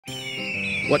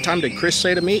What time did Chris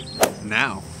say to meet?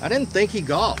 Now. I didn't think he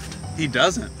golfed. He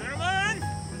doesn't. Gentlemen!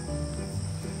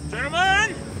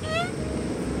 Gentlemen!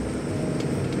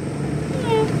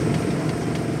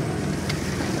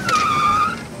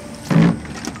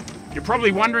 You're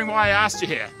probably wondering why I asked you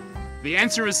here. The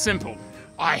answer is simple.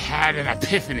 I had an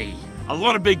epiphany. A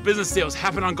lot of big business deals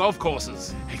happen on golf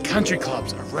courses and country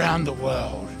clubs around the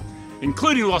world,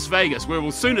 including Las Vegas, where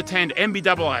we'll soon attend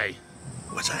NBAA.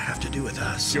 What's that have to do with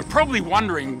us? You're probably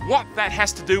wondering what that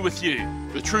has to do with you.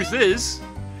 The truth is,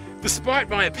 despite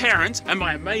my appearance and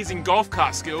my amazing golf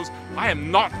cart skills, I am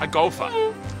not a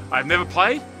golfer. I've never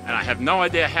played, and I have no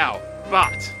idea how,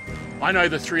 but I know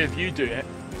the three of you do it.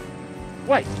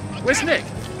 Wait, where's Nick?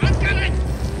 I'm coming!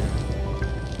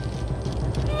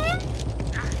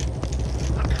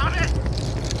 I'm coming!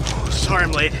 Oh, sorry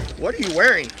I'm late. What are you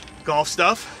wearing? Golf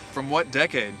stuff. From what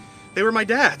decade? They were my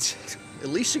dad's. At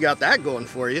least you got that going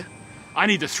for you. I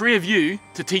need the three of you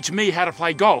to teach me how to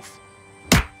play golf.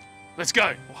 Let's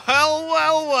go. Well,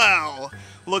 well, well.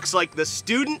 Looks like the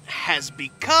student has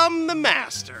become the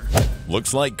master.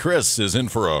 Looks like Chris is in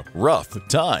for a rough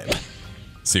time.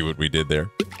 See what we did there?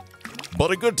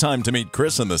 But a good time to meet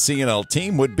Chris and the CNL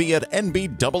team would be at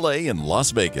NBAA in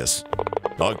Las Vegas,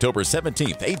 October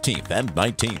 17th, 18th, and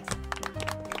 19th.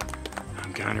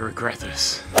 I'm going to regret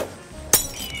this.